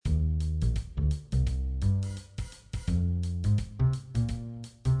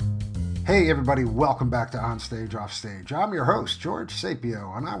Hey everybody, welcome back to On Stage, Off Stage. I'm your host, George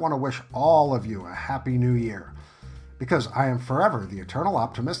Sapio, and I want to wish all of you a happy new year. Because I am forever the eternal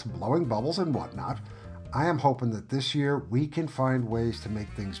optimist, blowing bubbles and whatnot, I am hoping that this year we can find ways to make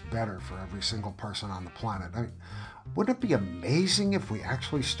things better for every single person on the planet. I mean, wouldn't it be amazing if we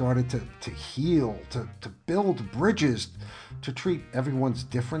actually started to heal, to build bridges, to treat everyone's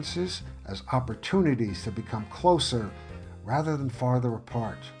differences as opportunities to become closer rather than farther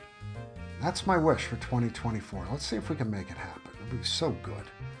apart? That's my wish for 2024. Let's see if we can make it happen. It'll be so good.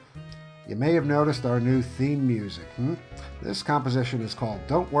 You may have noticed our new theme music. This composition is called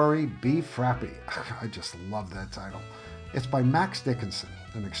Don't Worry, Be Frappy. I just love that title. It's by Max Dickinson,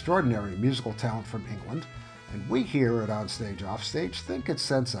 an extraordinary musical talent from England, and we here at On Stage, Off Stage think it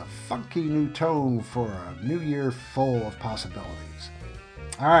sets a funky new tone for a new year full of possibilities.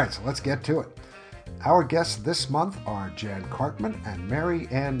 All right, so let's get to it. Our guests this month are Jan Carpman and Mary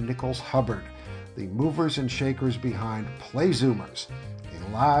Ann Nichols Hubbard, the movers and shakers behind Playzoomers, a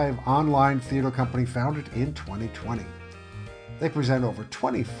live online theater company founded in 2020. They present over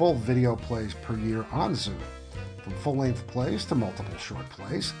 20 full video plays per year on Zoom, from full-length plays to multiple short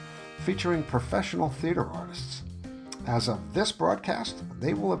plays, featuring professional theater artists. As of this broadcast,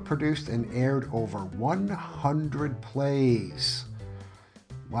 they will have produced and aired over 100 plays.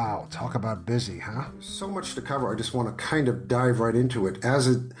 Wow, talk about busy, huh? So much to cover. I just want to kind of dive right into it.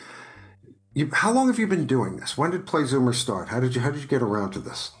 How long have you been doing this? When did Playzoomers start? How did you get around to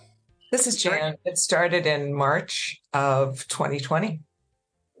this? This is Jan. It started in March of 2020,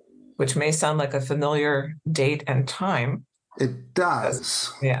 which may sound like a familiar date and time. It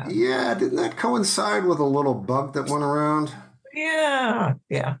does. Yeah. Yeah, didn't that coincide with a little bug that went around? Yeah.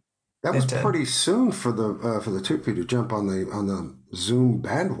 That was pretty soon for the two of you to jump on the Zoom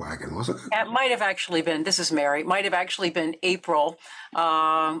bandwagon, wasn't it? It might have actually been, this is Mary, might have actually been April,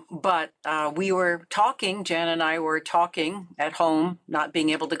 but we were talking, Jan and I were talking at home, not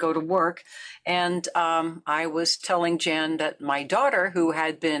being able to go to work, and I was telling Jan that my daughter, who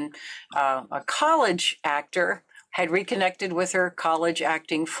had been a college actor, had reconnected with her college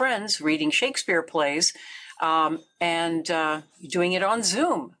acting friends, reading Shakespeare plays, and doing it on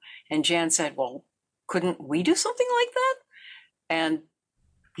Zoom. And Jan said, well, couldn't we do something like that? And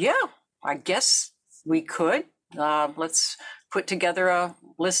yeah, I guess we could. Let's put together a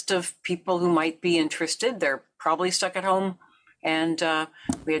list of people who might be interested. They're probably stuck at home. And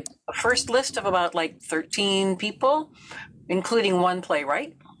we had a first list of about 13 people, including one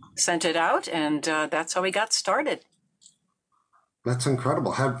playwright, sent it out. And that's how we got started. That's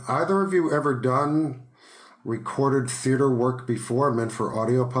incredible. Have either of you ever done recorded theater work before meant for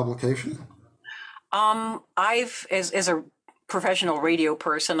audio publication? I've, as a professional radio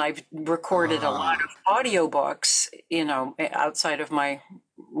person, I've recorded a lot of audiobooks, outside of my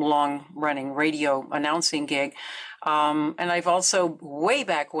long-running radio announcing gig. And I've also, way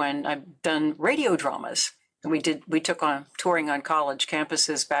back when, I've done radio dramas. We took on touring on college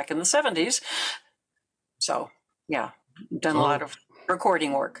campuses back in the 70s. So, yeah, done a lot of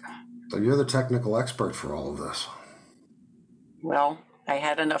recording work. So you're the technical expert for all of this. Well, I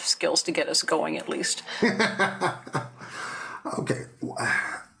had enough skills to get us going, at least. Okay.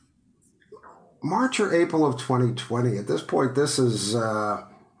 March or April of 2020. At this point, this is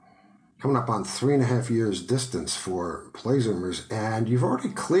coming up on 3.5 years distance for Playzoomers, and you've already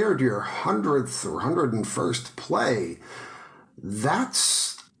cleared your 100th or 101st play.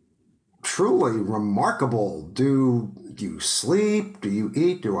 That's truly remarkable. Do you sleep? Do you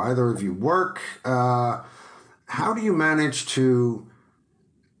eat? Do either of you work? How do you manage to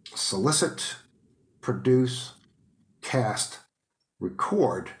solicit, produce, cast,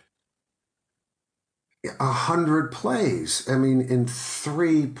 record 100 plays? I mean, in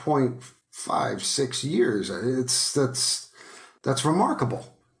 3.56 years, that's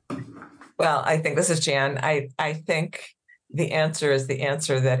remarkable. Well, I think this is Jan. I think the answer is the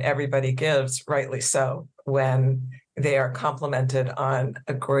answer that everybody gives, rightly so, when they are complimented on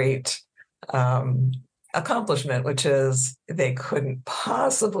a great accomplishment, which is they couldn't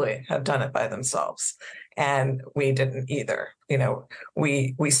possibly have done it by themselves. And we didn't either.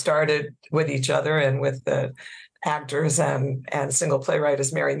 We started with each other and with the actors and single playwright,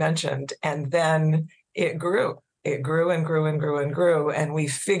 as Mary mentioned, and then it grew. It grew and grew and grew and grew, and we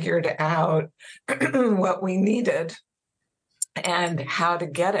figured out what we needed and how to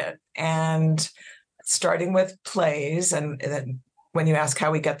get it. And starting with plays, and then when you ask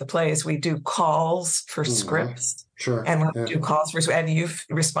how we get the plays, we do calls for scripts. Sure. And when Yeah. we do calls for, and you've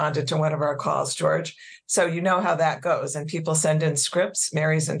responded to one of our calls, George. So you know how that goes. And people send in scripts.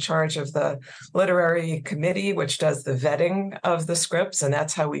 Mary's in charge of the literary committee, which does the vetting of the scripts. And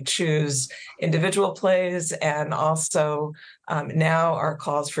that's how we choose individual plays. And also now our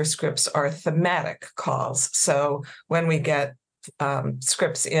calls for scripts are thematic calls. So when we get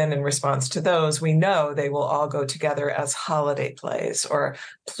scripts in response to those, we know they will all go together as holiday plays or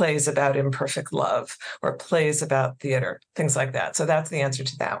plays about imperfect love or plays about theater, things like that. So that's the answer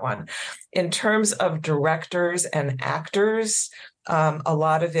to that one. In terms of directors and actors, a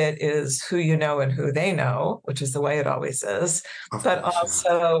lot of it is who you know and who they know, which is the way it always is. But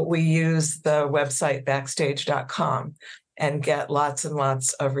also we use the website backstage.com and get lots and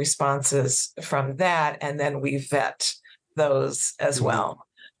lots of responses from that. And then we vet those as well.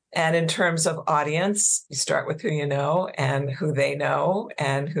 And in terms of audience, you start with who you know and who they know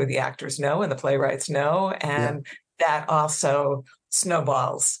and who the actors know and the playwrights know. And that also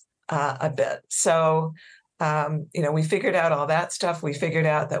snowballs a bit. So, we figured out all that stuff. We figured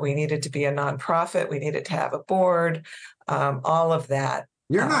out that we needed to be a nonprofit. We needed to have a board, all of that.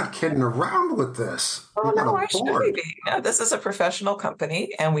 You're not kidding around with this. Oh, no, why should we be? No, this is a professional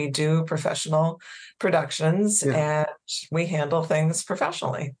company and we do professional productions and we handle things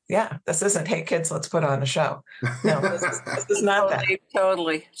professionally. Yeah, this isn't, hey, kids, let's put on a show. No, this is not that.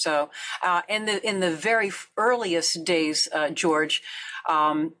 Totally. So in the very earliest days, George,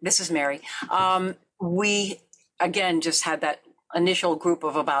 this is Mary, we, again, just had that initial group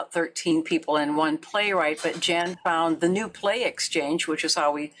of about 13 people and one playwright, but Jan found the New Play Exchange, which is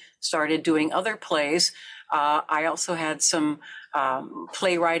how we started doing other plays. I also had some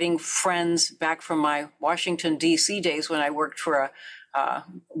playwriting friends back from my Washington, D.C. days when I worked for a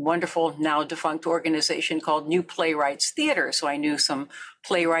wonderful, now defunct organization called New Playwrights Theater. So I knew some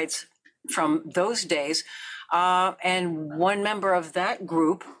playwrights from those days. And one member of that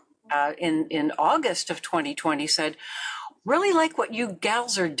group in August of 2020 said, really like what you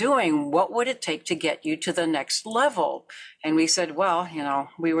gals are doing. What would it take to get you to the next level? And we said, well,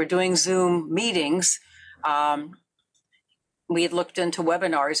 we were doing Zoom meetings. We had looked into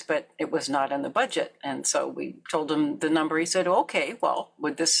webinars, but it was not in the budget. And so we told him the number. He said, okay, well,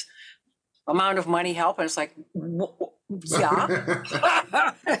 would this amount of money help? And it's like, yeah.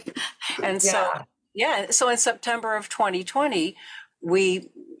 And so in September of 2020,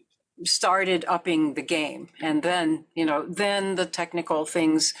 we started upping the game. And then, then the technical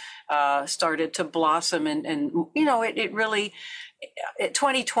things started to blossom. And it really,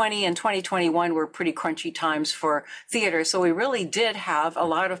 2020 and 2021 were pretty crunchy times for theater. So we really did have a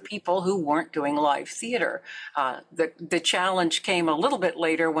lot of people who weren't doing live theater. The challenge came a little bit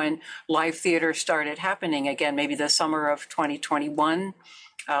later when live theater started happening again, maybe the summer of 2021.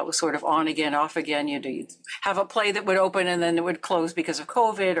 It was sort of on again, off again. You'd have a play that would open and then it would close because of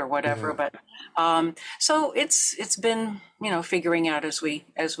COVID or whatever. But so it's been figuring out as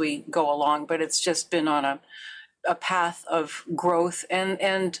we go along. But it's just been on a path of growth.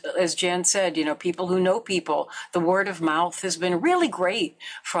 And as Jan said, people who know people, the word of mouth has been really great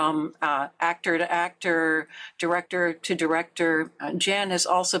from actor to actor, director to director. Jan has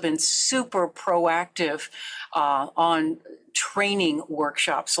also been super proactive on training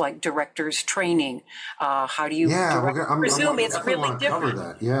workshops like directors training. How do you presume it's really different?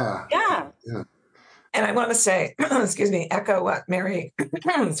 That. Yeah. And I want to say, echo what Mary,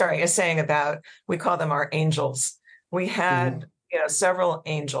 is saying about, we call them our angels. We had, several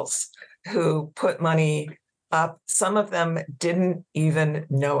angels who put money up. Some of them didn't even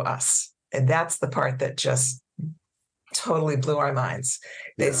know us. And that's the part that just totally blew our minds.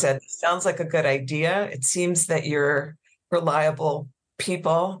 They said, sounds like a good idea. It seems that you're reliable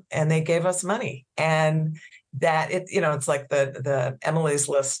people, and they gave us money. And that it's like the Emily's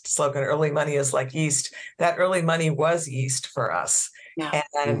List slogan, early money is like yeast. That early money was yeast for us.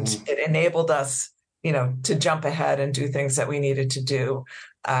 And it enabled us, to jump ahead and do things that we needed to do.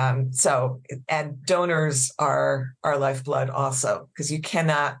 And donors are our lifeblood also, because you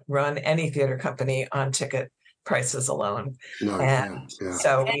cannot run any theater company on ticket prices alone.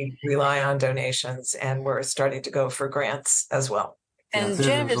 So we rely on donations, and we're starting to go for grants as well. And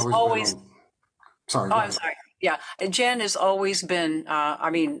Jan has always Jan has always been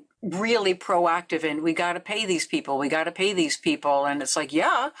really proactive, and we got to pay these people. And it's like,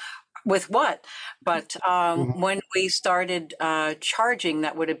 with what? But when we started charging,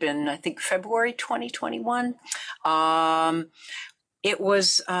 that would have been, I think, February 2021. It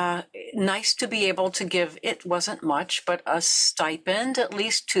was nice to be able to give, it wasn't much, but a stipend, at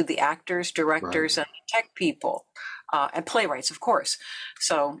least to the actors, directors, and tech people. and playwrights, of course.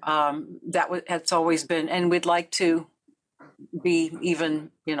 So that's always been, and we'd like to be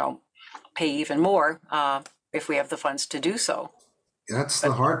even, pay even more if we have the funds to do so. That's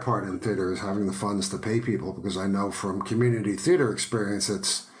the hard part in theater, is having the funds to pay people, because I know from community theater experience,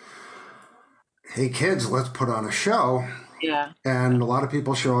 it's, hey kids, let's put on a show. Yeah. And a lot of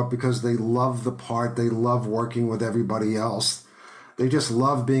people show up because they love the part, they love working with everybody else. They just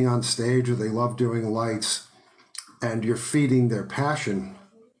love being on stage, or they love doing lights, and you're feeding their passion.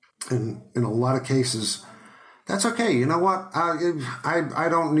 And in a lot of cases, that's okay. You know what? I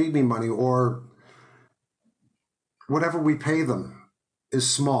don't need any money, or whatever we pay them is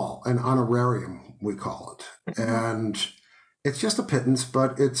small, an honorarium, we call it. And it's just a pittance,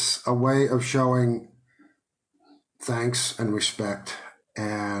 but it's a way of showing thanks and respect,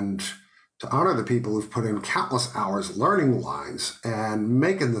 and to honor the people who've put in countless hours learning lines and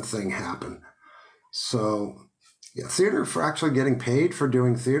making the thing happen. So, yeah, theater, for actually getting paid for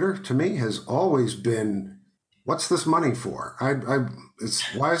doing theater, to me has always been, what's this money for?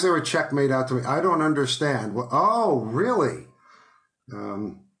 Why is there a check made out to me? I don't understand. Well, oh, really?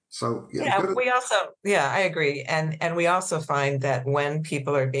 I agree. And we also find that when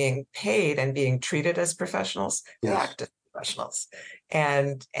people are being paid and being treated as professionals, they act as professionals.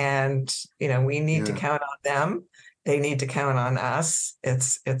 And we need to count on them. They need to count on us.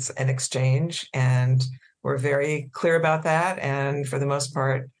 It's an exchange, and we're very clear about that. And for the most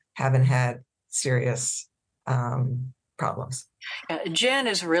part, haven't had serious problems. Jen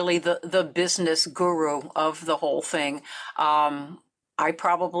is really the business guru of the whole thing. I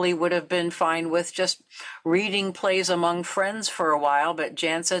probably would have been fine with just reading plays among friends for a while, but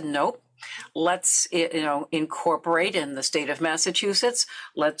Jan said, nope, let's, incorporate in the state of Massachusetts.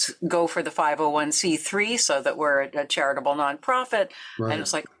 Let's go for the 501c3 so that we're a charitable nonprofit. Right. And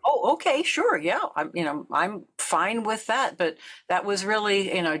it's like, oh, okay, sure. Yeah. I'm fine with that. But that was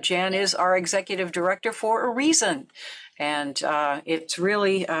really, Jan is our executive director for a reason. And it's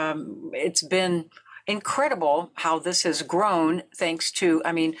really, it's been incredible how this has grown, thanks to,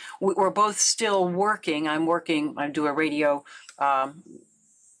 we're both still working. I do a radio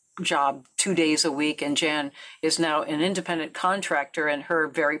job 2 days a week, and Jan is now an independent contractor in her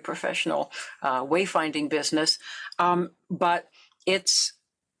very professional wayfinding business. But it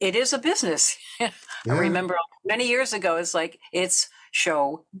is a business. I remember many years ago, it's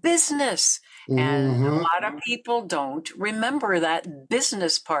show business. And a lot of people don't remember that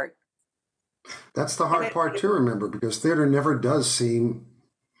business part. That's the hard part to remember, because theater never does seem,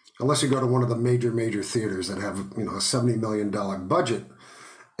 unless you go to one of the major theaters that have, a $70 million budget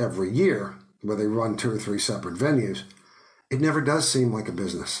every year, where they run 2 or 3 separate venues, it never does seem like a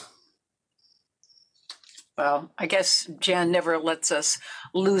business. Well, I guess Jan never lets us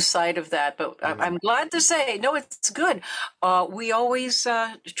lose sight of that, but I'm glad to say, no, it's good. We always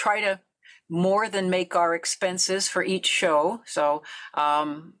try to more than make our expenses for each show. So,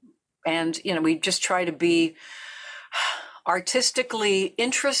 we just try to be artistically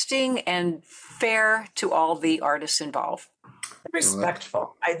interesting and fair to all the artists involved.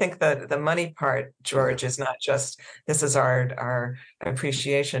 Respectful. I think the money part, George, is not just, this is our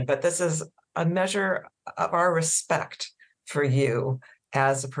appreciation, but this is a measure of our respect for you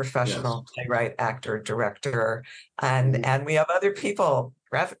as a professional playwright, actor, director, and we have other people,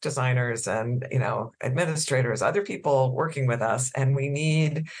 graphic designers and administrators, other people working with us, and we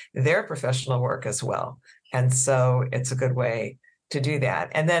need their professional work as well. And so it's a good way to do that.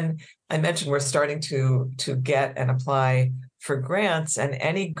 And then I mentioned we're starting to get and apply for grants, and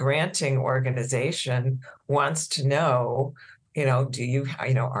any granting organization wants to know, do you,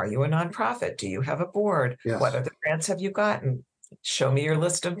 are you a nonprofit? Do you have a board? Yes. What other grants have you gotten? Show me your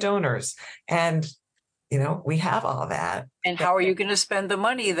list of donors. And, we have all that. And how are you going to spend the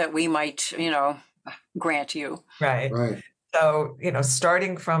money that we might, grant you? Right. So,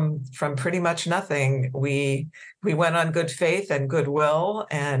 starting from pretty much nothing, we went on good faith and goodwill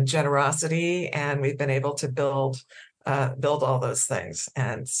and generosity, and we've been able to build all those things.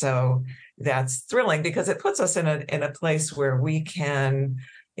 And so that's thrilling, because it puts us in a place where we can,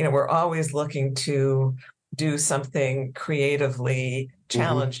 we're always looking to do something creatively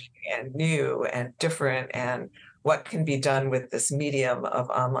challenging and new and different, and what can be done with this medium of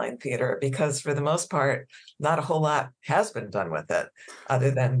online theater, because for the most part, not a whole lot has been done with it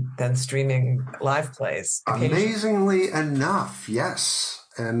other than streaming live plays. Amazingly enough, yes.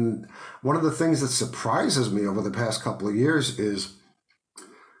 And one of the things that surprises me over the past couple of years is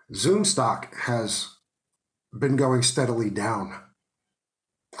Zoom stock has been going steadily down.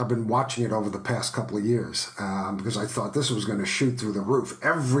 I've been watching it over the past couple of years because I thought this was going to shoot through the roof.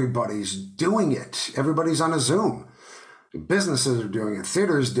 Everybody's doing it. Everybody's on a Zoom. businesses are doing it,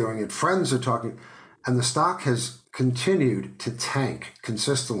 theaters doing it, friends are talking, and the stock has continued to tank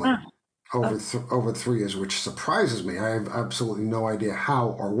consistently over 3 years, which surprises me. I have absolutely no idea how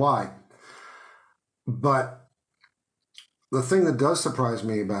or why. But the thing that does surprise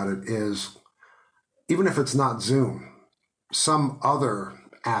me about it is, even if it's not Zoom, some other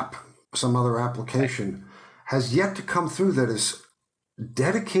app, some other application has yet to come through that is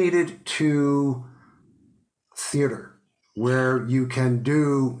dedicated to theater, where you can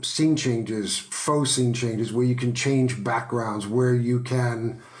do scene changes, faux scene changes, where you can change backgrounds, where you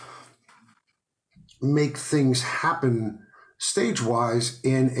can make things happen stage-wise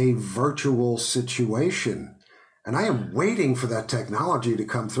in a virtual situation. And I am waiting for that technology to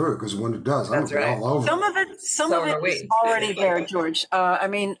come through, because when it does, I'm going to be all over it. Some of it is already there, George.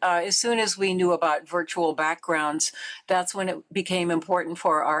 As soon as we knew about virtual backgrounds, that's when it became important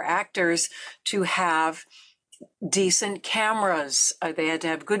for our actors to have decent cameras. They had to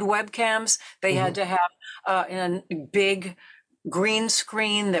have good webcams. They had to have a big green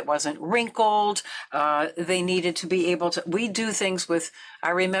screen that wasn't wrinkled. They needed to be able to, we do things with, I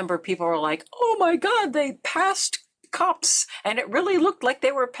remember people were like, oh my God, they passed cups. And it really looked like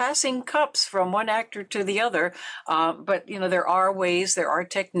they were passing cups from one actor to the other. But, there are ways, there are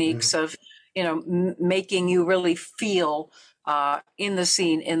techniques of, making you really feel in the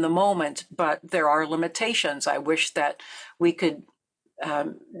scene, in the moment, but there are limitations. I wish that we could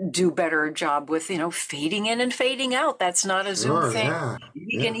do better job with, fading in and fading out. That's not a Zoom thing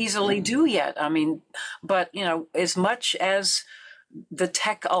we can easily do yet. But, as much as the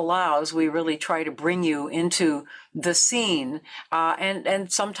tech allows, we really try to bring you into the scene.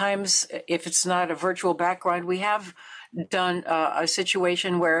 And sometimes if it's not a virtual background, we have done a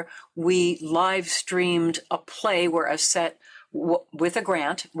situation where we live streamed a play where a set with a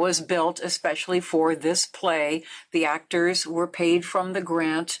grant was built especially for this play. The actors were paid from the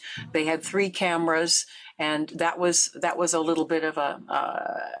grant. They had 3 cameras, and that was a little bit of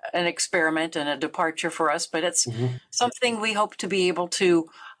an experiment and a departure for us, but it's something we hope to be able to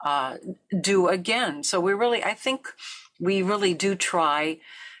do again. So I think we really do try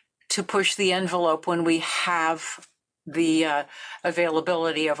to push the envelope when we have the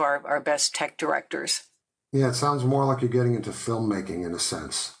availability of our best tech directors. Yeah, it sounds more like you're getting into filmmaking in a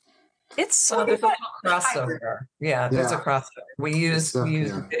sense. It's sort of a crossover. Yeah, there's a crossover. We use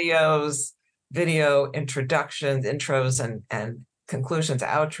videos, video introductions, intros, and conclusions,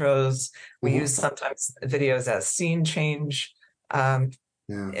 outros. We use sometimes videos as scene change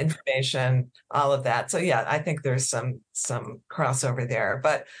information, all of that. So yeah, I think there's some crossover there.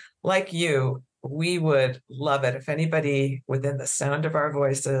 But like you, we would love it if anybody within the sound of our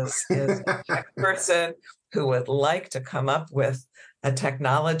voices is a tech person who would like to come up with a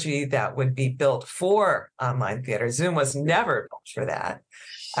technology that would be built for online theater. Zoom was never built for that.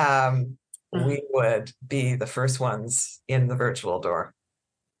 We would be the first ones in the virtual door.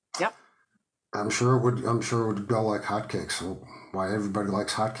 Yep. I'm sure it would go like hotcakes. So why everybody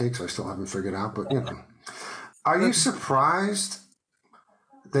likes hotcakes, I still haven't figured out. But are you surprised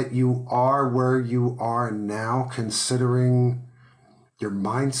that you are where you are now, considering your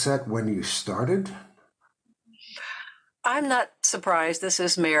mindset when you started? I'm not surprised. This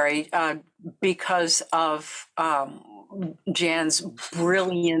is Mary, because of Jan's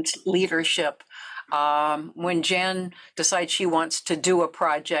brilliant leadership. When Jan decides she wants to do a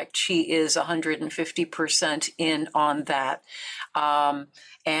project, she is 150% in on that.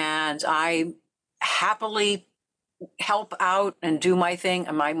 And I happily help out and do my thing.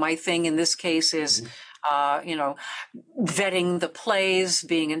 And my thing in this case is, vetting the plays,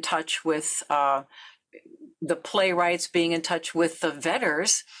 being in touch with the playwrights, being in touch with the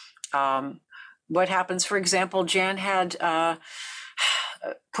vetters. What happens, for example, Jan had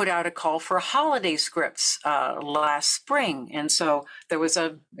put out a call for holiday scripts last spring. And so there was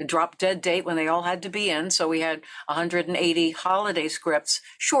a drop dead date when they all had to be in. So we had 180 holiday scripts,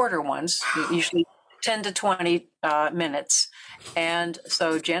 shorter ones, usually 10 to 20 minutes. And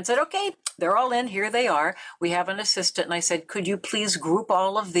so Jan said, okay, they're all in. Here they are. We have an assistant. And I said, could you please group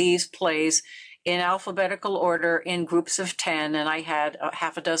all of these plays in alphabetical order in groups of 10? And I had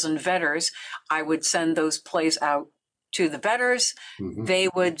half a dozen vetters. I would send those plays out to the vetters. They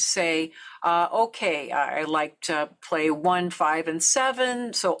would say, okay, I like to play 1, 5, and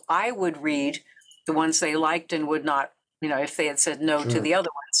 7. So I would read the ones they liked and would not, if they had said no to the other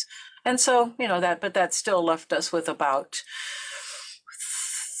ones. And so, but that still left us with about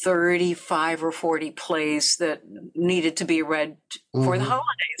 35 or 40 plays that needed to be read for the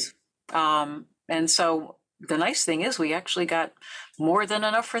holidays. And so the nice thing is we actually got more than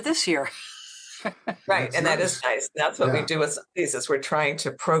enough for this year. Right. And that is nice. That's what we do with these, is we're trying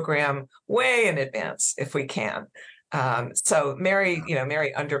to program way in advance if we can. So Mary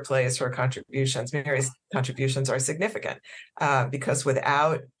underplays her contributions. Mary's contributions are significant because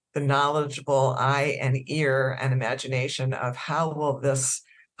without the knowledgeable eye and ear and imagination of how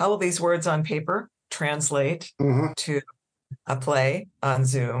will these words on paper translate to a play on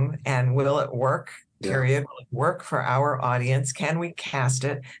Zoom, and will it work? Period. Will it work for our audience? Can we cast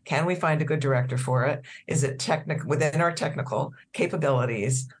it? Can we find a good director for it? Is it within our technical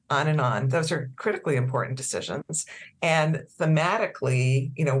capabilities? On and on. Those are critically important decisions. And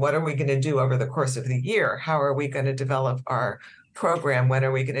thematically, what are we going to do over the course of the year? How are we going to develop our program? When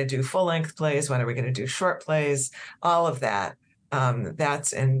are we going to do full-length plays? When are we going to do short plays? All of that.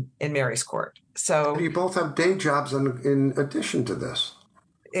 That's in Mary's court. So you both have day jobs in addition to this.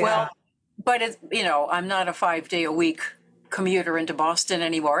 Yeah. Well, but I'm not a 5-day-a-week commuter into Boston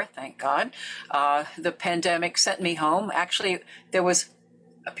anymore, thank God. The pandemic sent me home. Actually, there was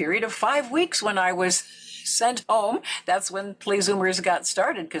a period of 5 weeks when I was sent home. That's when Playzoomers got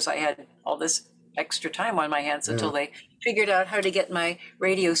started, because I had all this extra time on my hands until they figured out how to get my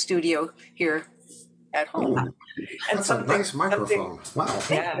radio studio here at home. Ooh, that's a nice microphone. Wow.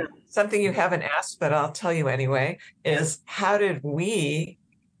 Yeah. Something you haven't asked, but I'll tell you anyway, is how did we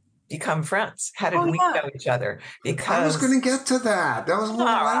become friends? How did we know each other? Because I was going to get to that. That was a little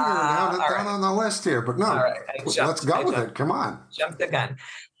later down on the list here, but no, let's go with it. Come on. Jump the gun.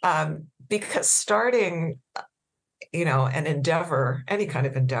 Because starting, an endeavor, any kind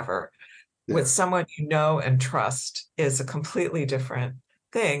of endeavor with someone you know and trust is a completely different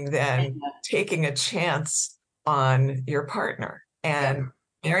thing than taking a chance on your partner. And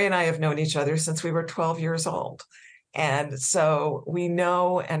Mary and I have known each other since we were 12 years old. And so we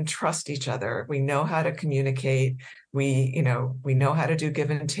know and trust each other. We know how to communicate. We know how to do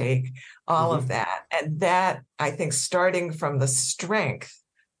give and take, all of that. And that, I think, starting from the strength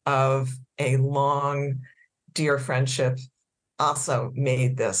of a long, dear friendship also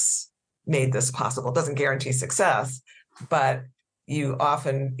made this possible. It doesn't guarantee success, but you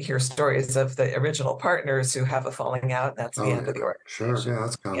often hear stories of the original partners who have a falling out. That's the end of the organization. Sure,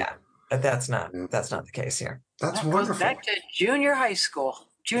 that's common. Yeah, but that's not the case here. That's wonderful. Goes back to junior high school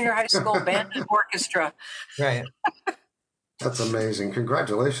band and orchestra. Right. That's amazing.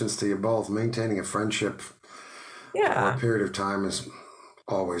 Congratulations to you both. Maintaining a friendship for a period of time is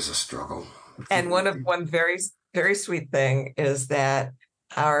always a struggle. And one very, very sweet thing is that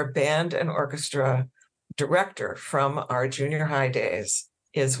our band and orchestra director from our junior high days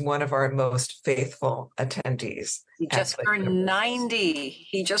is one of our most faithful attendees. He just turned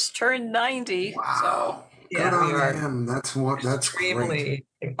 90. Wow. So Good on him. That's extremely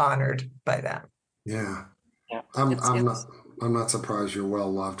great. Honored by that. Yeah. I'm not surprised you're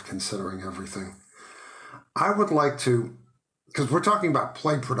well loved considering everything. I would like to, because we're talking about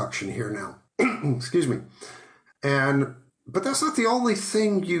play production here now. Excuse me. But that's not the only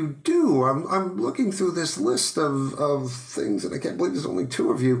thing you do. I'm looking through this list of things, and I can't believe there's only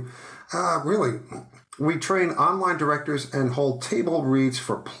two of you. Really, we train online directors and hold table reads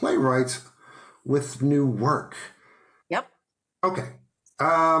for playwrights with new work. Yep. Okay.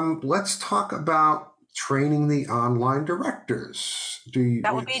 Let's talk about training the online directors.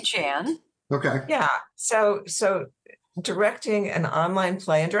 That would be Jan. Okay. Yeah. So directing an online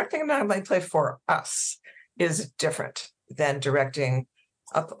play for us is different than directing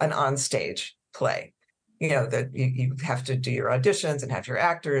an onstage play. That you have to do your auditions and have your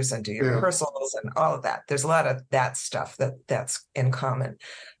actors and do your rehearsals and all of that. There's a lot of that stuff that's in common.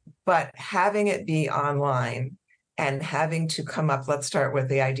 But having it be online and having to come up, let's start with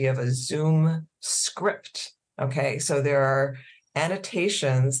the idea of a Zoom script. Okay, so there are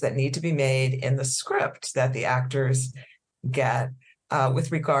annotations that need to be made in the script that the actors get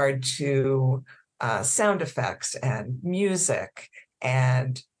with regard to sound effects and music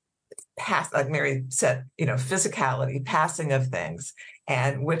and like Mary said, physicality, passing of things,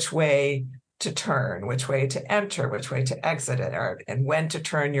 and which way to turn, which way to enter, which way to exit it, and when to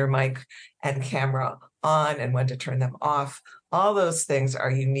turn your mic and camera on and when to turn them off. All those things are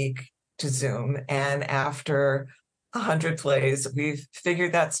unique to Zoom. And after 100 plays, we've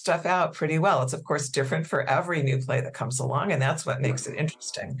figured that stuff out pretty well. It's, of course, different for every new play that comes along, and that's what makes it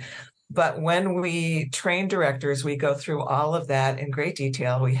interesting. But when we train directors, we go through all of that in great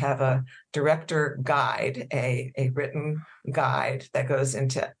detail. We have a director guide, a written guide that goes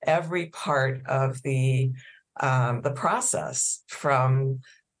into every part of the process, from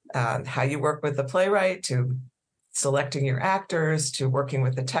how you work with the playwright to selecting your actors to working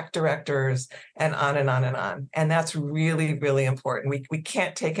with the tech directors and on and on and on. And that's really, really important. We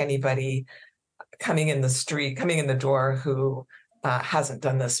can't take anybody coming in the door who hasn't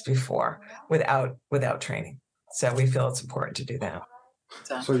done this before without training. So we feel it's important to do that.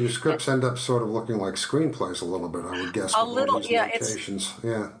 So your scripts end up sort of looking like screenplays a little bit, I would guess, A with little, all these yeah. notations.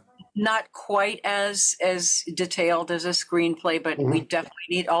 Yeah. Not quite as detailed as a screenplay, but we definitely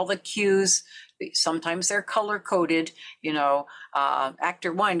need all the cues. Sometimes they're color coded,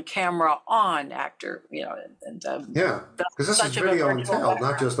 actor one, camera on, actor, and Yeah, because this is video and tell,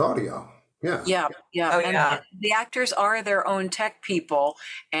 not just audio. Yeah. Yeah. Oh, And yeah. the actors are their own tech people.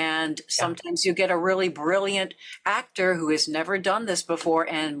 And sometimes you get a really brilliant actor who has never done this before,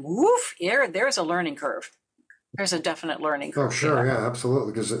 and woof, there's a learning curve. There's a definite learning curve. Oh, sure, yeah,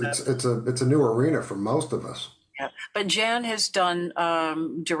 absolutely, because it's a new arena for most of us. Yeah, but Jan has done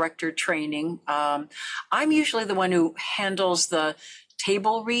director training. I'm usually the one who handles the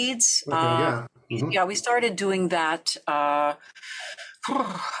table reads. Okay, Yeah, we started doing that. I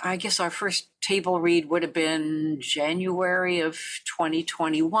guess our first table read would have been January of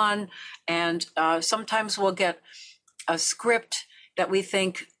 2021. And sometimes we'll get a script that we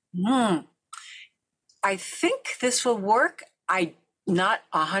think, I think this will work. I'm not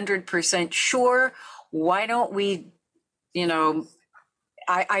 100% sure. Why don't we,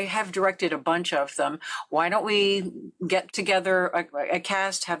 I have directed a bunch of them. Why don't we get together a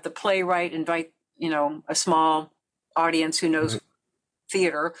cast, have the playwright invite, a small audience who knows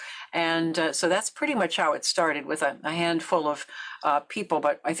theater. And so that's pretty much how it started, with a handful of people.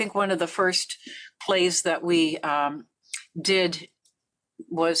 But I think one of the first plays that we did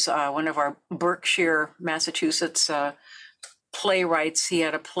was one of our Berkshire, Massachusetts playwrights. He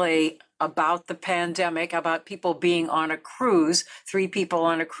had a play about the pandemic, about people being on a cruise, 3 people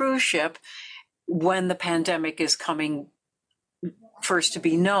on a cruise ship, when the pandemic is coming first to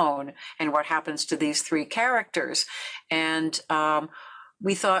be known, and what happens to these 3 characters. And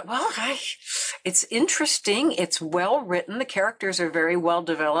we thought, well, it's interesting. It's well written. The characters are very well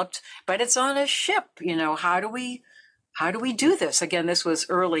developed, but it's on a ship. How do we do this? Again, this was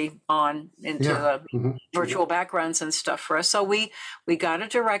early on into virtual backgrounds and stuff for us. So we got a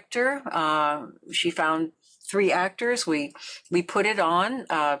director. She found 3 actors. We put it on.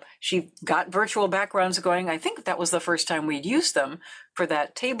 She got virtual backgrounds going. I think that was the first time we'd used them for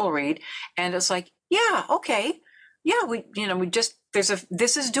that table read. And it's like, yeah, okay. Yeah,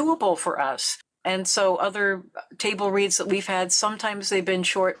 this is doable for us. And so other table reads that we've had, sometimes they've been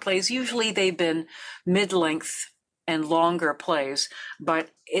short plays. Usually they've been mid-length and longer plays,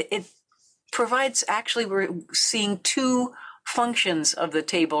 but it provides, actually, we're seeing 2 functions of the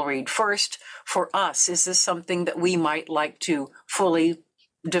table read. First, for us, is this something that we might like to fully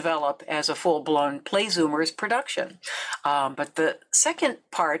develop as a full-blown Playzoomers production? But the second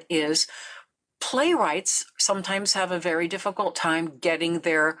part is, playwrights sometimes have a very difficult time getting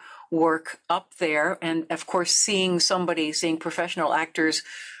their work up there. And of course, seeing professional actors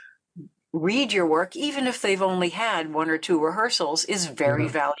read your work, even if they've only had 1 or 2 rehearsals, is very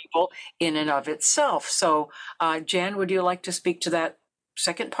valuable in and of itself. So, Jan, would you like to speak to that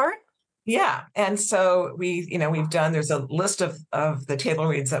second part? Yeah. And so there's a list of the table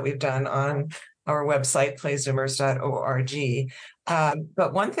reads that we've done on our website, playzoomers.org.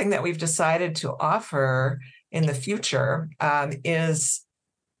 But one thing that we've decided to offer in the future is,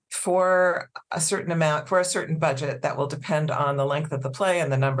 for a certain budget that will depend on the length of the play and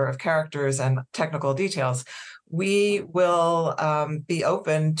the number of characters and technical details, we will be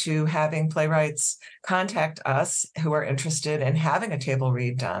open to having playwrights contact us who are interested in having a table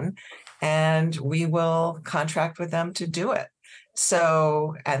read done, and we will contract with them to do it.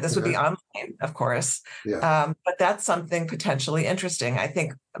 So, and this would be online, of course, but that's something potentially interesting. I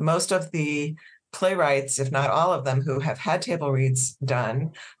think most of the playwrights, if not all of them, who have had table reads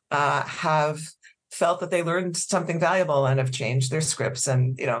done, have felt that they learned something valuable and have changed their scripts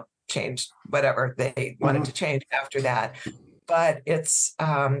and, changed whatever they wanted to change after that. But it's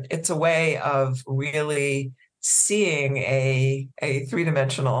a way of really seeing a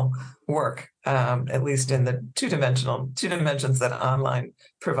 3-dimensional work, at least in the 2 dimensions that online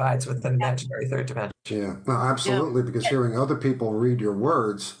provides with an imaginary 3rd dimension. Yeah, no, absolutely, because hearing other people read your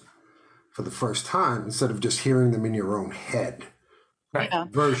words for the first time, instead of just hearing them in your own head. Right. Yeah.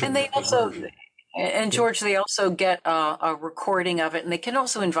 And they also, and George, they also get a recording of it, and they can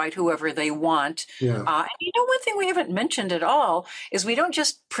also invite whoever they want. Yeah. And one thing we haven't mentioned at all is we don't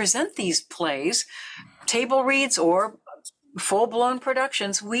just present these plays, table reads, or full-blown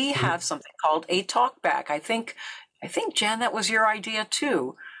productions. We have something called a talkback. I think, Jan, that was your idea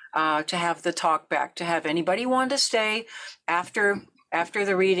too, to have the talkback, to have anybody want to stay after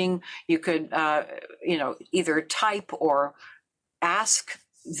the reading. You could, either type or ask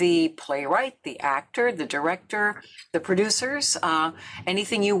the playwright, the actor, the director, the producers,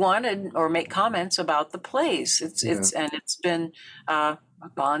 anything you wanted or make comments about the plays. It's been a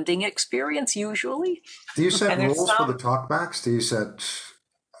bonding experience usually. Do you set rules for the talkbacks? Do you set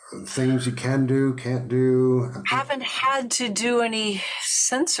things you can do, can't do? Haven't had to do any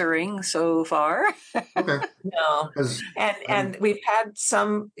censoring so far. Okay. No. And we've had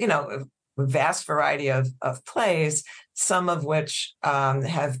some, vast variety of plays, some of which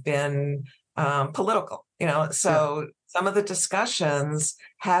have been political, so some of the discussions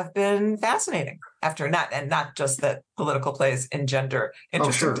have been fascinating not just that political plays engender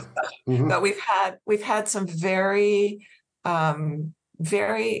interesting discussion, but we've had some very,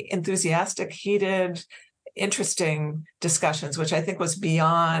 very enthusiastic, heated, interesting discussions, which I think was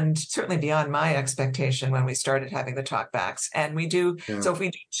certainly beyond my expectation when we started having the talkbacks. And we do, so if we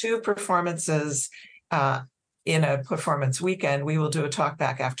do 2 performances in a performance weekend, we will do a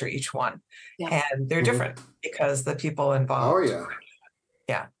talkback after each one. Yeah. And they're different because the people involved. Oh,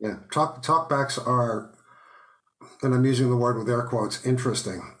 yeah. Yeah. Talkbacks are, and I'm using the word with air quotes,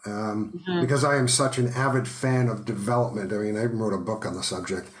 interesting, because I am such an avid fan of development. I mean, I even wrote a book on the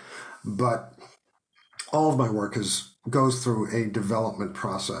subject, but all of my work goes through a development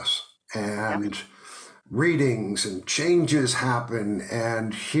process, and readings and changes happen,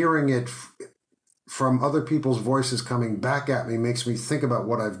 and hearing it from other people's voices coming back at me makes me think about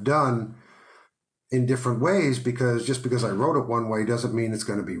what I've done in different ways, because just because I wrote it one way doesn't mean it's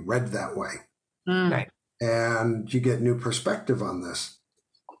going to be read that way. Right. And you get new perspective on this.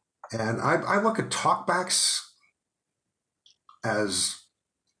 And I look at talkbacks as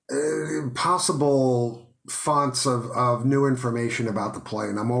possible fonts of new information about the play,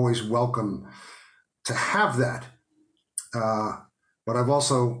 and I'm always welcome to have that. But I've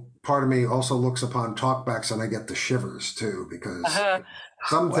also, part of me also looks upon talkbacks and I get the shivers too, because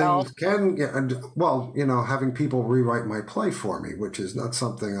some things can get, having people rewrite my play for me, which is not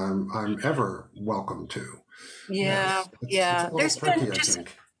something I'm ever welcome to. Yeah. It's tricky, I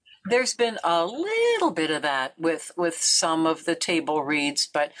think. There's been a little bit of that with some of the table reads,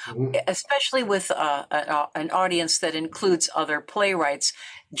 but especially with an audience that includes other playwrights.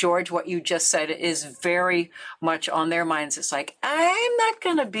 George, what you just said is very much on their minds. It's like, I'm not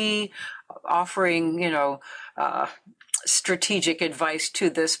going to be offering, strategic advice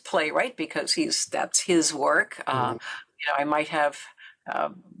to this playwright because that's his work. I might have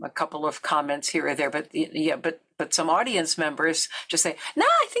a couple of comments here or there, but some audience members just say, "No,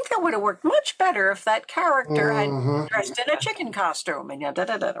 I think that would have worked much better if that character had dressed in a chicken costume," and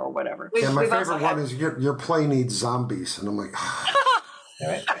or whatever. My favorite one is your play needs zombies, and I'm like,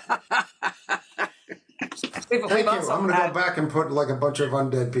 thank you. I'm going to go back and put like a bunch of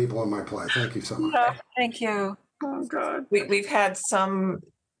undead people in my play. Thank you so much. Thank you. Oh God. We've had some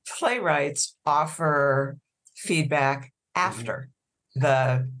playwrights offer feedback after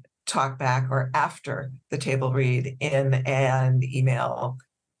the talkback or after the table read in an email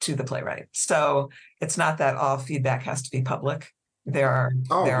to the playwright. So it's not that all feedback has to be public. There are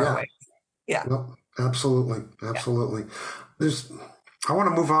ways. Yeah. No, absolutely. I want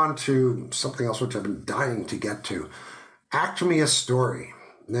to move on to something else which I've been dying to get to. Act Me a Story.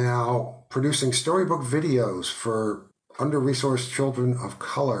 Now, producing storybook videos for under-resourced children of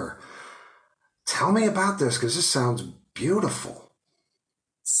color. Tell me about this, because this sounds beautiful.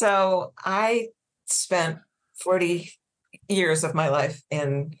 So I spent 40 years of my life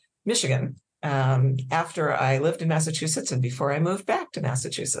in Michigan after I lived in Massachusetts and before I moved back to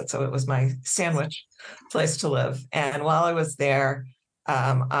Massachusetts. So it was my sandwich place to live. And while I was there,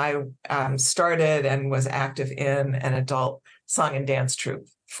 I started and was active in an adult song and dance troupe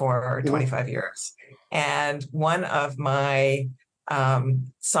for 25 years. And one of my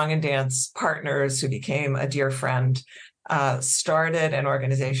song and dance partners, who became a dear friend, started an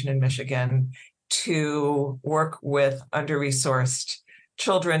organization in Michigan to work with under-resourced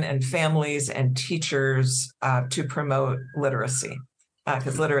children and families and teachers to promote literacy,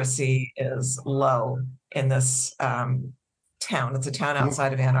 because literacy is low in this town. It's a town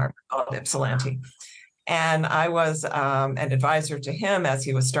outside of Ann Arbor called Ypsilanti. And I was an advisor to him as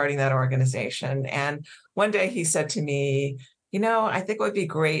he was starting that organization. And one day he said to me, I think it would be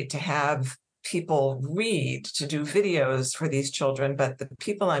great to have people read, to do videos for these children, but the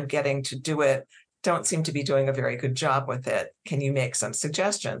people I'm getting to do it don't seem to be doing a very good job with it. Can you make some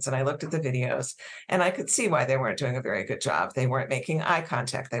suggestions? And I looked at the videos and I could see why they weren't doing a very good job. They weren't making eye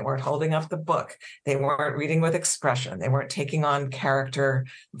contact. They weren't holding up the book. They weren't reading with expression. They weren't taking on character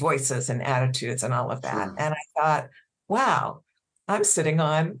voices and attitudes and all of that. And I thought, wow, I'm sitting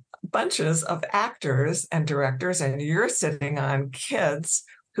on bunches of actors and directors, and you're sitting on kids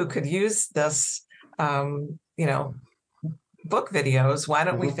who could use this, book videos. Why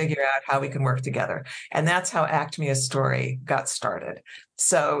don't we figure out how we can work together? And that's how Act Me a Story got started.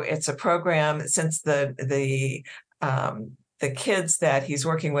 So it's a program. Since the kids that he's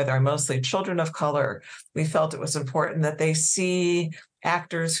working with are mostly children of color, we felt it was important that they see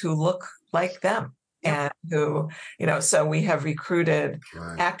actors who look like them. And who, so we have recruited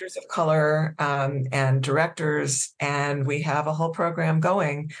actors of color and directors, and we have a whole program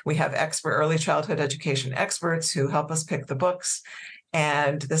going. We have expert early childhood education experts who help us pick the books.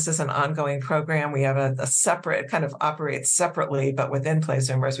 And this is an ongoing program. We have a separate, kind of operates separately, but within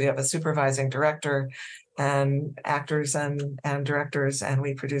Playzoomers, we have a supervising director and actors and directors, and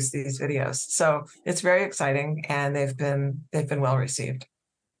we produce these videos. So it's very exciting, and they've been well received.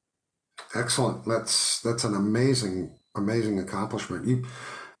 Excellent. That's an amazing accomplishment.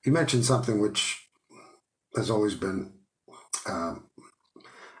 You mentioned something which has always been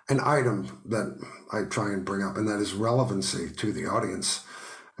an item that I try and bring up, and that is relevancy to the audience.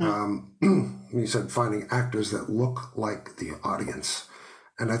 You said finding actors that look like the audience.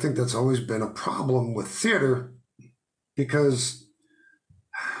 And I think that's always been a problem with theater, because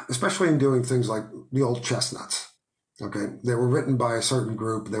especially in doing things like the old chestnuts, okay, they were written by a certain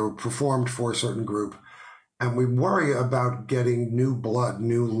group, they were performed for a certain group, and we worry about getting new blood,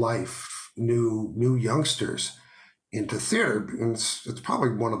 new life, new youngsters into theater. And it's probably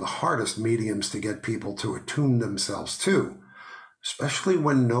one of the hardest mediums to get people to attune themselves to, especially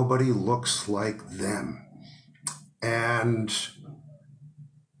when nobody looks like them. And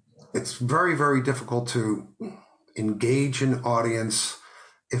it's very, very difficult to engage an audience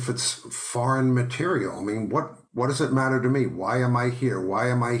if it's foreign material. I mean, what does it matter to me? Why am I here? Why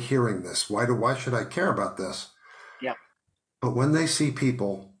am I hearing this? Why should I care about this? Yeah. But when they see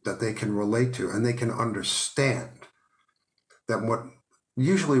people that they can relate to and they can understand that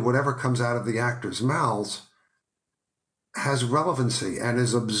whatever comes out of the actors' mouths has relevancy and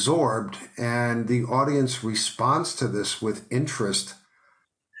is absorbed, and the audience responds to this with interest.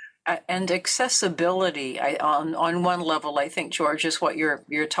 And accessibility, on one level, I think, George, is what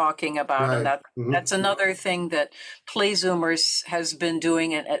you're talking about, Right. And that's another thing that Playzoomers has been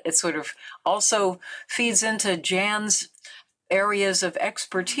doing, and it sort of also feeds into Jan's areas of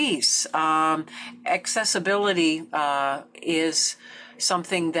expertise. Accessibility is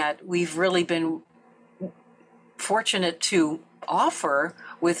something that we've really been fortunate to offer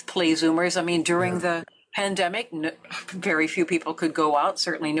with Playzoomers. I mean, during the pandemic, very few people could go out.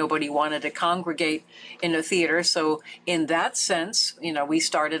 Certainly nobody wanted to congregate in a theater. So in that sense, we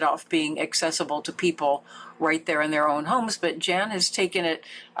started off being accessible to people right there in their own homes. But Jan has taken it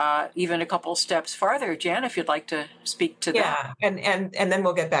even a couple steps farther. Jan, if you'd like to speak to that. Yeah, and then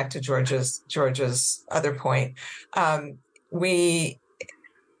we'll get back to George's other point. We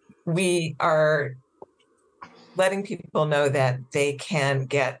are letting people know that they can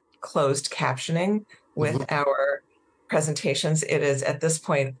get closed captioning with our presentations. It is at this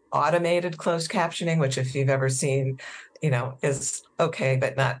point automated closed captioning, which if you've ever seen, is okay,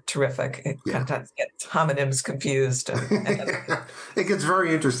 but not terrific. It sometimes gets homonyms confused. It gets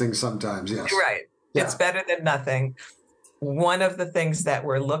very interesting sometimes, yes. Right. Yeah. It's better than nothing. One of the things that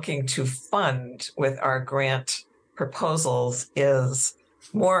we're looking to fund with our grant proposals is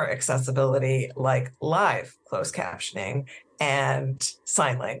more accessibility, like live closed captioning and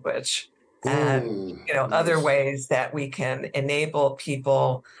sign language. And nice. Other ways that we can enable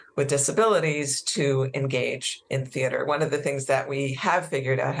people with disabilities to engage in theater. One of the things that we have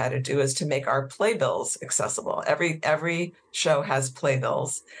figured out how to do is to make our playbills accessible. Every show has a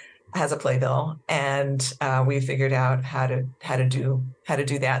playbill, and we figured out how to do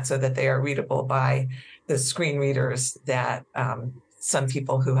that so that they are readable by the screen readers that some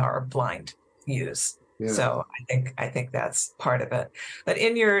people who are blind use. Yeah. So I think that's part of it. But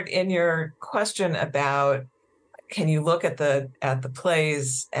in your question about, can you look at the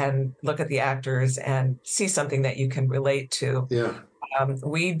plays and look at the actors and see something that you can relate to? Yeah.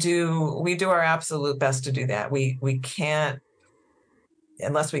 We do our absolute best to do that. We can't,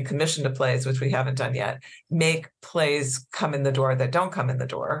 unless we commission the plays, which we haven't done yet, make plays come in the door that don't come in the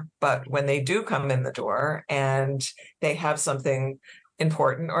door. But when they do come in the door and they have something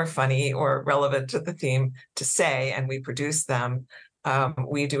important or funny or relevant to the theme to say, and we produce them,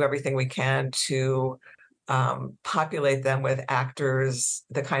 we do everything we can to populate them with actors,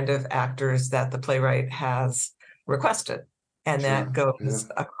 the kind of actors that the playwright has requested. And that goes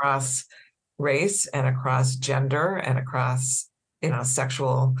across race and across gender and across,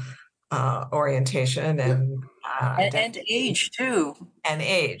 sexual orientation and and age too. And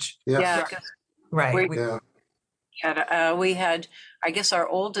age. Yeah. Right. We had, I guess our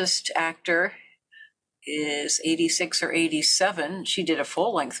oldest actor is 86 or 87. She did a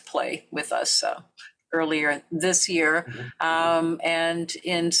full-length play with us earlier this year. And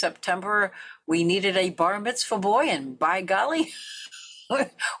in September, we needed a bar mitzvah boy, and by golly,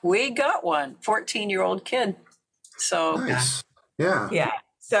 we got one, 14-year-old kid. So nice. Yeah.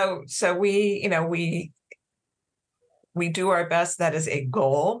 So we do our best. That is a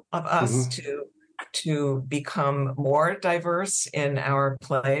goal of us to become more diverse in our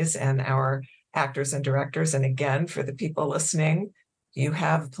plays and our actors and directors. And again, for the people listening, you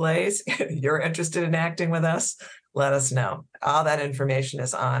have plays, you're interested in acting with us, let us know. All that information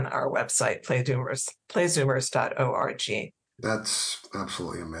is on our website, playzoomers.org. That's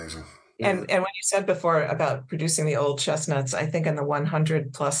absolutely amazing. And when you said before about producing the old chestnuts, I think in the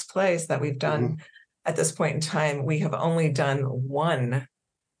 100 plus plays that we've done at this point in time, we have only done one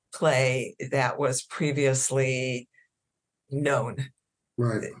play that was previously known.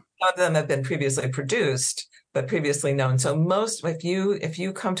 Right. Some of them have been previously produced, but previously known. So if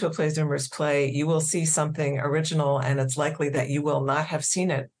you come to a Playzoomers play, you will see something original, and it's likely that you will not have seen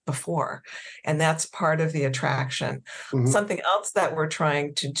it before. And that's part of the attraction. Something else that we're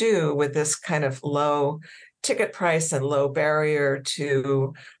trying to do with this kind of low ticket price and low barrier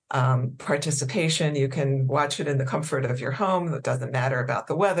to participation, you can watch it in the comfort of your home. It doesn't matter about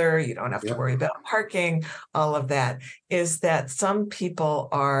the weather. You don't have to worry about parking, all of that, is that some people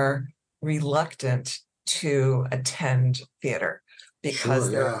are reluctant to attend theater because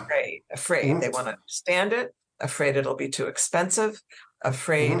they're afraid. They won't understand it, afraid it'll be too expensive,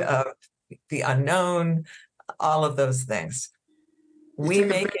 afraid of the unknown, all of those things. We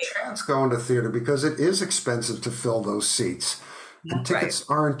make a big chance going to theater because it is expensive to fill those seats. And tickets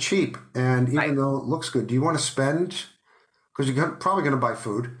aren't cheap. And even though it looks good, do you want to spend? Because you're probably going to buy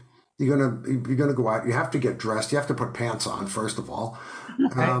food. You're going to go out. You have to get dressed. You have to put pants on, first of all.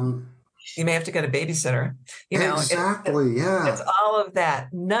 You may have to get a babysitter. Exactly. It's all of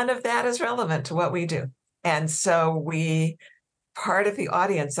that. None of that is relevant to what we do. And so part of the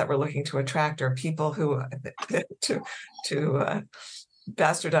audience that we're looking to attract are people who, to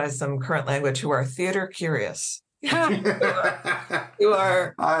bastardize some current language, who are theater curious. I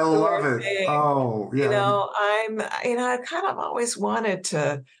love it. I kind of always wanted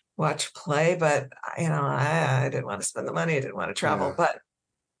to watch play, but I didn't want to spend the money. I didn't want to travel, but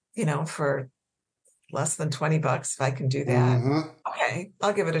for less than $20, if I can do that, okay,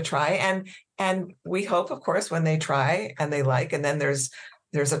 I'll give it a try. And we hope, of course, when they try and they like, and then there's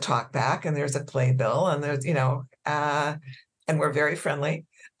a talk back and there's a play bill and there's, and we're very friendly.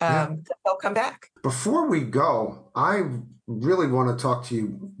 They'll come back. Before we go, I really want to talk to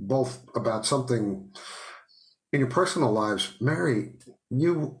you both about something in your personal lives. Mary,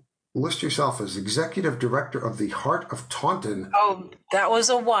 you list yourself as executive director of the Heart of Taunton. Oh, that was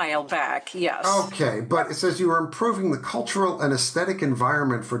a while back, yes. Okay, but it says you are improving the cultural and aesthetic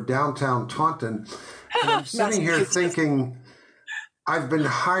environment for downtown Taunton. And I'm sitting here thinking, you've been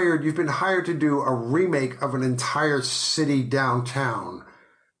hired to do a remake of an entire city downtown.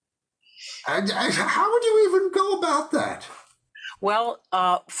 How would you even go about that? Well,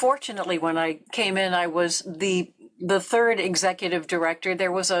 fortunately, when I came in, I was the third executive director.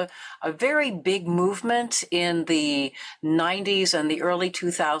 There was a very big movement in the 90s and the early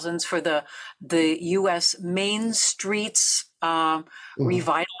 2000s for the U.S. Main Streets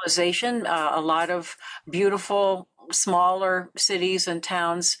revitalization. A lot of beautiful, smaller cities and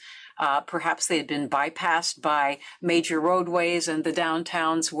towns, perhaps they had been bypassed by major roadways and the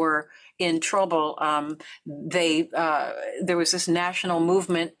downtowns were in trouble. There was this national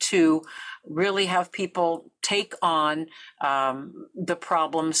movement to really have people take on the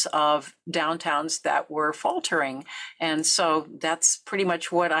problems of downtowns that were faltering. And so that's pretty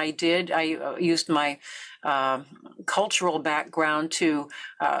much what I did. I used my cultural background to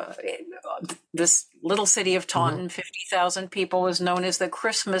this little city of Taunton, 50,000 people, was known as the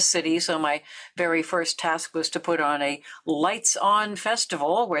Christmas City. So my very first task was to put on a lights on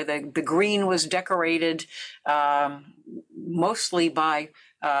festival where the green was decorated mostly by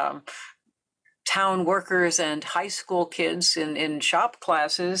town workers and high school kids in shop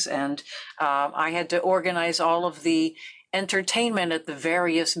classes. And I had to organize all of the entertainment at the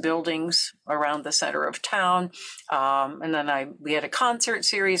various buildings around the center of town. And then we had a concert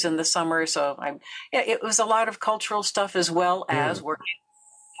series in the summer. So it was a lot of cultural stuff as well as working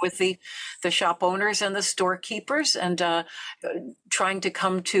with the shop owners and the storekeepers, and trying to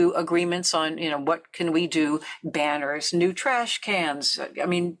come to agreements on, what can we do? Banners, new trash cans. I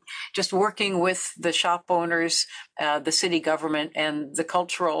mean, just working with the shop owners, the city government, and the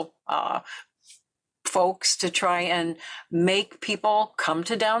cultural folks to try and make people come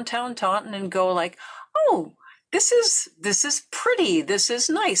to downtown Taunton and go like, oh, this is pretty. This is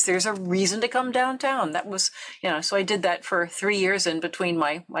nice. There's a reason to come downtown. That was, so I did that for 3 years in between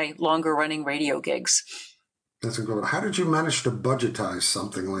my longer running radio gigs. That's incredible. How did you manage to budgetize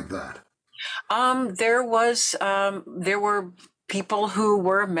something like that? There were people who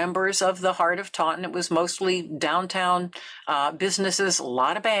were members of the Heart of Taunton. It was mostly downtown businesses, a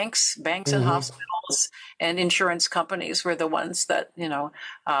lot of banks and hospitals, and insurance companies were the ones that,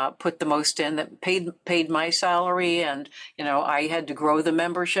 put the most in, that paid my salary. And, I had to grow the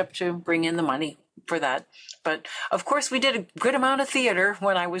membership to bring in the money for that. But of course, we did a good amount of theater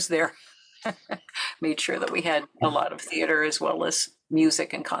when I was there. Made sure that we had a lot of theater as well as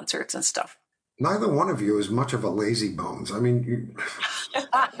music and concerts and stuff. Neither one of you is much of a lazy bones. I mean,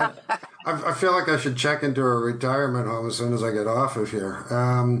 I feel like I should check into a retirement home as soon as I get off of here.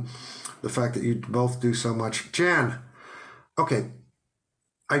 The fact that you both do so much. Jan, okay,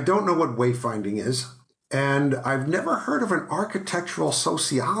 I don't know what wayfinding is, and I've never heard of an architectural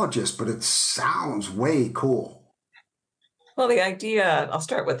sociologist, but it sounds way cool. Well, the idea, I'll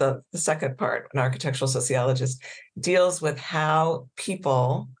start with the second part. An architectural sociologist deals with how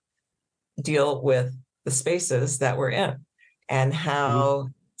people deal with the spaces that we're in and how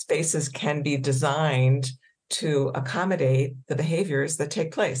spaces can be designed to accommodate the behaviors that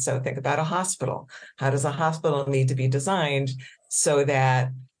take place. So think about a hospital. How does a hospital need to be designed so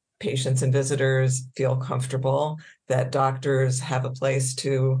that patients and visitors feel comfortable, that doctors have a place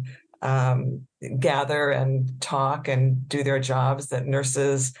to gather and talk and do their jobs, that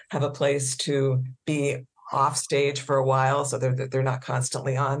nurses have a place to be off stage for a while so they're not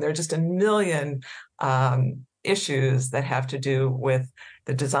constantly on. There are just a million issues that have to do with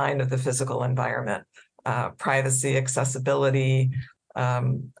the design of the physical environment, privacy, accessibility,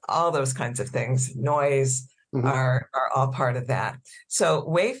 all those kinds of things, noise. Are all part of that. So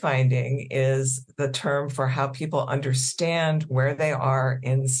wayfinding is the term for how people understand where they are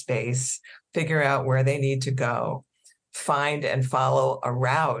in space, figure out where they need to go, find and follow a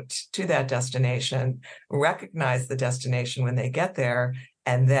route to that destination, recognize the destination when they get there,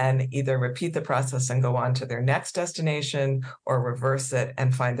 and then either repeat the process and go on to their next destination or reverse it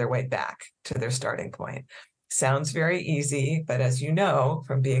and find their way back to their starting point. Sounds very easy, but as you know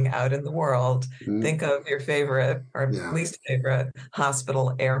from being out in the world, think of your favorite or least favorite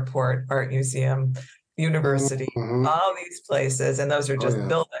hospital, airport, art museum, university, all these places, and those are just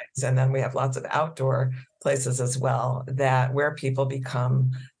buildings. And then we have lots of outdoor places as well, that where people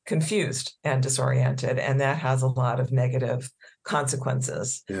become confused and disoriented, and that has a lot of negative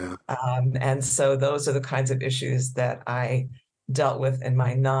consequences. And so those are the kinds of issues that I dealt with in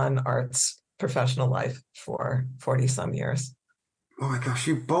my non-arts professional life for 40 some years. Oh my gosh,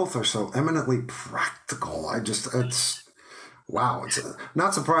 you both are so eminently practical. It's wow. It's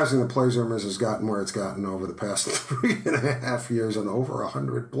not surprising that Playzoomers has gotten where it's gotten over the past 3.5 years and over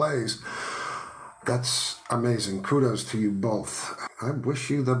 100 plays. That's amazing. Kudos to you both. I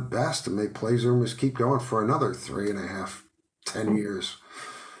wish you the best, and may Playzoomers keep going for another 3.5, 10 years.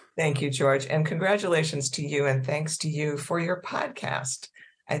 Thank you, George. And congratulations to you, and thanks to you for your podcast.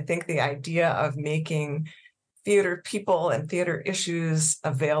 I think the idea of making theater people and theater issues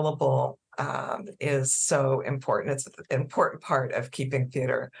available is so important. It's an important part of keeping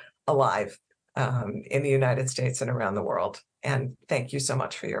theater alive in the United States and around the world. And thank you so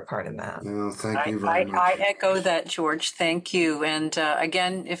much for your part in that. Well, thank you very much. I echo that, George. Thank you. And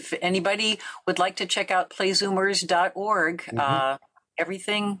again, if anybody would like to check out playzoomers.org,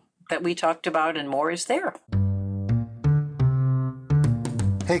 everything that we talked about and more is there.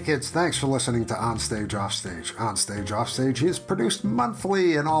 Hey kids, thanks for listening to On Stage, Off Stage. On Stage, Off Stage is produced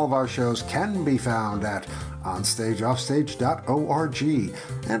monthly, and all of our shows can be found at onstageoffstage.org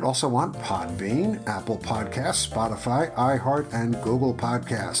and also on Podbean, Apple Podcasts, Spotify, iHeart, and Google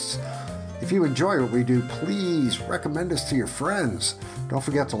Podcasts. If you enjoy what we do, please recommend us to your friends. Don't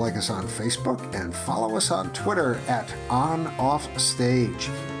forget to like us on Facebook and follow us on Twitter at OnOffStage.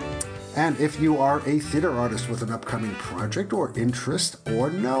 And if you are a theater artist with an upcoming project or interest, or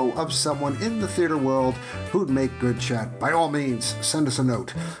know of someone in the theater world who'd make good chat, by all means, send us a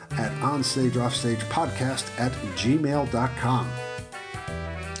note at onstageoffstagepodcast@gmail.com.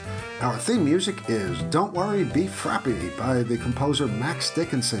 Our theme music is Don't Worry, Be Frappy by the composer Max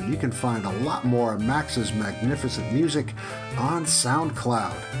Dickinson. You can find a lot more of Max's magnificent music on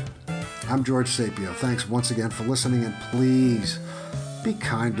SoundCloud. I'm George Sapio. Thanks once again for listening, and please be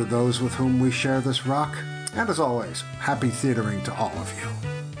kind to those with whom we share this rock. And as always, happy theatering to all of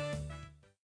you.